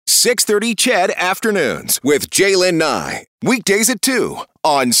6:30 CHED Afternoons with Jaylen Nye. Weekdays at 2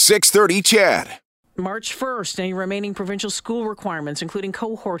 on 6:30 CHED. March 1st, any remaining provincial school requirements, including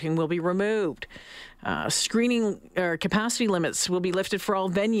cohorting, will be removed. Screening or capacity limits will be lifted for all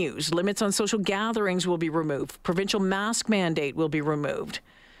venues. Limits on social gatherings will be removed. Provincial mask mandate will be removed.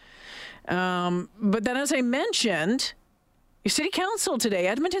 But then, as I mentioned, City Council today,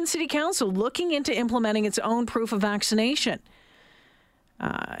 Edmonton City Council, looking into implementing its own proof of vaccination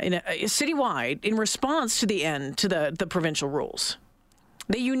citywide in response to the end to the provincial rules.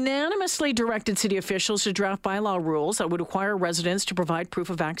 They unanimously directed city officials to draft bylaw rules that would require residents to provide proof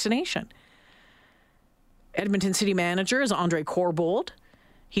of vaccination. Edmonton City Manager is Andre Corbould.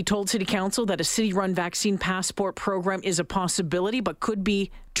 He told City Council that a city-run vaccine passport program is a possibility, but could be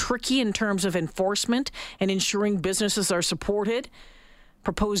tricky in terms of enforcement and ensuring businesses are supported.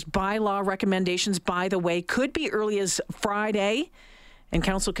 Proposed bylaw recommendations, by the way, could be early as Friday, and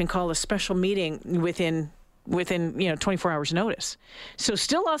Council can call a special meeting within 24 hours notice. So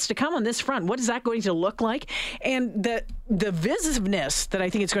still lots to come on this front. What is that going to look like? And the divisiveness that I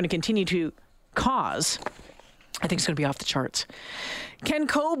think it's going to continue to cause, I think it's going to be off the charts. Ken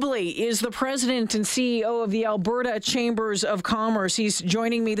Cobley is the president and CEO of the Alberta Chambers of Commerce. He's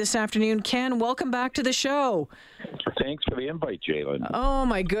joining me this afternoon. Ken, welcome back to the show. Thanks for the invite, Jaylen. Oh,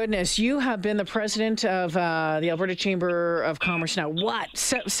 my goodness. You have been the president of the Alberta Chamber of Commerce now. What?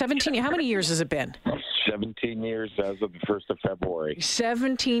 17? How many years has it been? 17 years as of the 1st of February.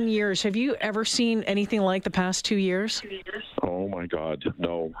 17 years. Have you ever seen anything like the past 2 years? Oh, my God.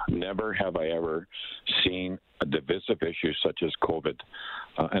 No, never have I ever seen a divisive issue such as COVID.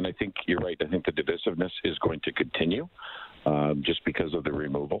 And I think you're right. I think the divisiveness is going to continue just because of the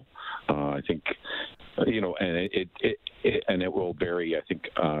removal. I think, and it will vary, I think,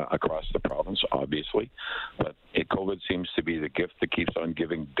 across the province, obviously. But COVID seems to be the gift that keeps on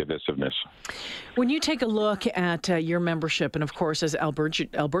giving divisiveness. When you take a look at your membership, and of course, as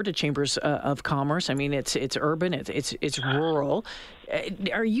Alberta Chambers of Commerce, I mean, it's urban, it's rural.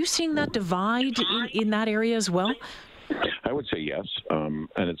 Are you seeing that divide in that area as well? I would say yes, and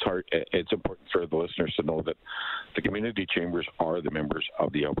it's important for the listeners to know that the community chambers are the members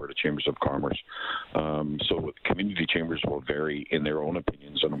of the Alberta Chambers of Commerce. So community chambers will vary in their own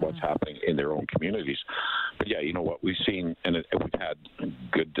opinions on what's happening in their own communities. But yeah, you know what we've seen, and we've had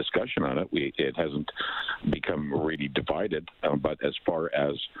good discussion on it. It hasn't become really divided, but as far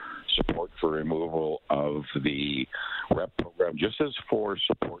as support for removal of the REP program, just as for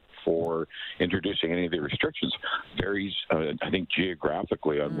support for introducing any of the restrictions, varies, I think,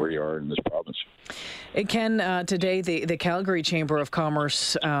 geographically on where you are in this province. Ken, today the Calgary Chamber of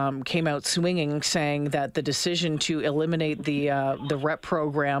Commerce came out swinging, saying that the decision to eliminate the REP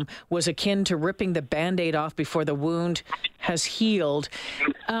program was akin to ripping the Band-Aid off before the wound has healed.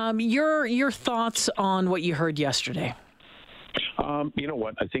 Your thoughts on what you heard yesterday? You know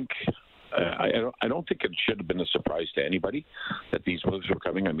what? I think I don't think it should have been a surprise to anybody that these moves were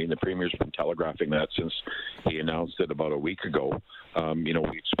coming. I mean, the Premier's been telegraphing that since he announced it about a week ago.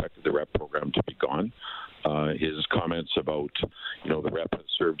 We expected the REP program to be gone. His comments about, the REP has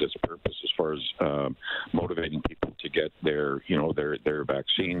served its purpose as far as motivating people to get their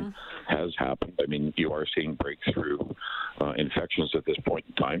vaccine has happened. I mean, you are seeing breakthrough infections at this point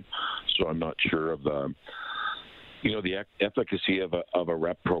in time. So I'm not sure of the efficacy of a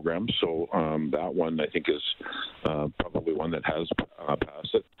REP program. So that one, I think, is probably one that has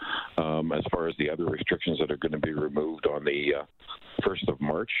passed it. As far as the other restrictions that are going to be removed on the 1st of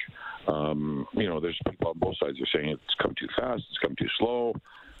March, there's people on both sides are saying it's come too fast, it's come too slow.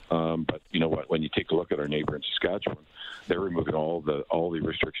 But you know what? When you take a look at our neighbor in Saskatchewan, they're removing all the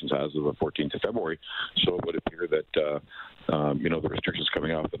restrictions as of the 14th of February. So it would appear that the restrictions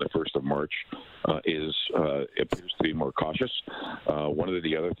coming off on the 1st of March appears to be more cautious. One of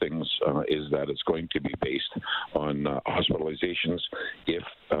the other things is that it's going to be based on hospitalizations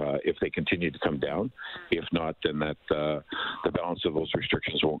if they continue to come down. If not, then that the balance of those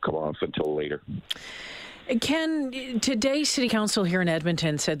restrictions won't come off until later. Ken, today City Council here in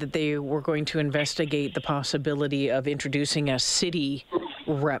Edmonton said that they were going to investigate the possibility of introducing a city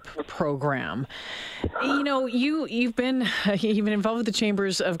REP program. You've been involved with the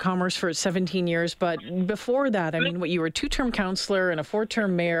Chambers of Commerce for 17 years, but before that, I mean, you were a 2-term councillor and a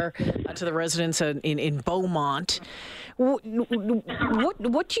 4-term mayor to the residents in Beaumont. What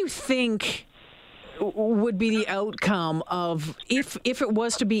do you think would be the outcome of if it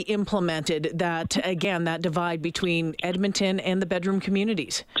was to be implemented, that divide between Edmonton and the bedroom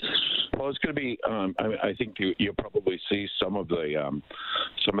communities? Well, it's going to be. I think you'll probably see some of the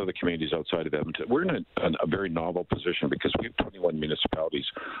communities outside of Edmonton. We're in a very novel position because we have 21 municipalities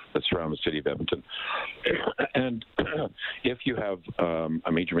that around the city of Edmonton. And if you have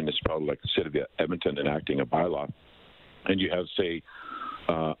a major municipality like the city of Edmonton enacting a bylaw, and you have, say,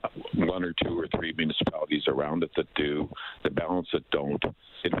 one or two or three municipalities around it that do, the balance that don't,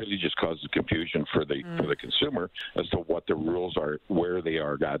 it really just causes confusion for the consumer as to what the rules are, where they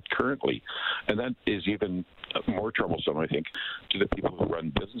are at currently. And that is even more troublesome, I think, to the people who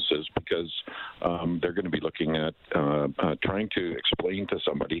run businesses, because they're going to be looking at trying to explain to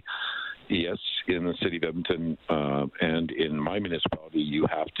somebody, yes, in the city of Edmonton and in my municipality, you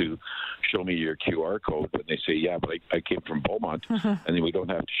have to show me your QR code. But they say, yeah, but I came from Beaumont, and then we don't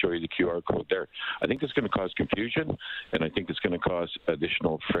have to show you the QR code there. I think it's going to cause confusion, and I think it's going to cause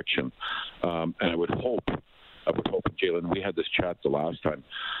additional friction. And I would hope, Jalen, we had this chat the last time,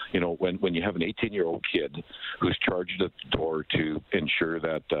 when you have an 18-year-old kid who's charged at the door to ensure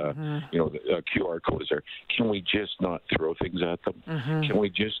that, the QR code is there, can we just not throw things at them? Can we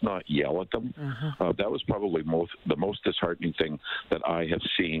just not yell at them? That was probably the most disheartening thing that I have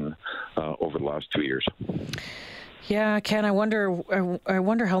seen over the last 2 years. Yeah, Ken, I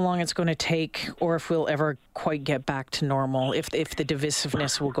wonder how long it's going to take, or if we'll ever quite get back to normal, if the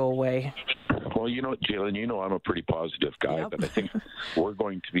divisiveness will go away. Well, Jalen, I'm a pretty positive guy, but I think we're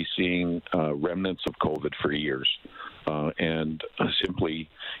going to be seeing remnants of COVID for years. And simply,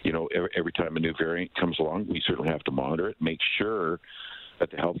 every time a new variant comes along, we certainly have to monitor it, make sure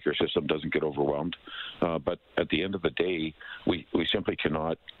that the healthcare system doesn't get overwhelmed. But at the end of the day, we simply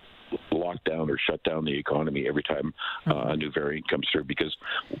cannot lock down or shut down the economy every time a new variant comes through, because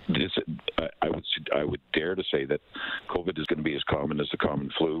I would dare to say that COVID is going to be as common as the common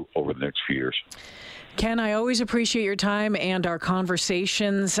flu over the next few years. Ken, I always appreciate your time and our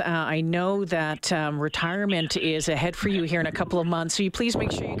conversations. I know that retirement is ahead for you here in a couple of months, so you please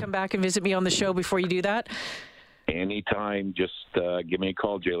make sure you come back and visit me on the show before you do that. Anytime, just give me a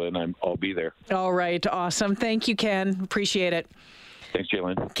call, Jalen. I'll be there. All right, awesome. Thank you, Ken. Appreciate it. Thanks,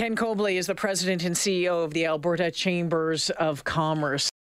 Jalen. Ken Cobley is the president and CEO of the Alberta Chambers of Commerce.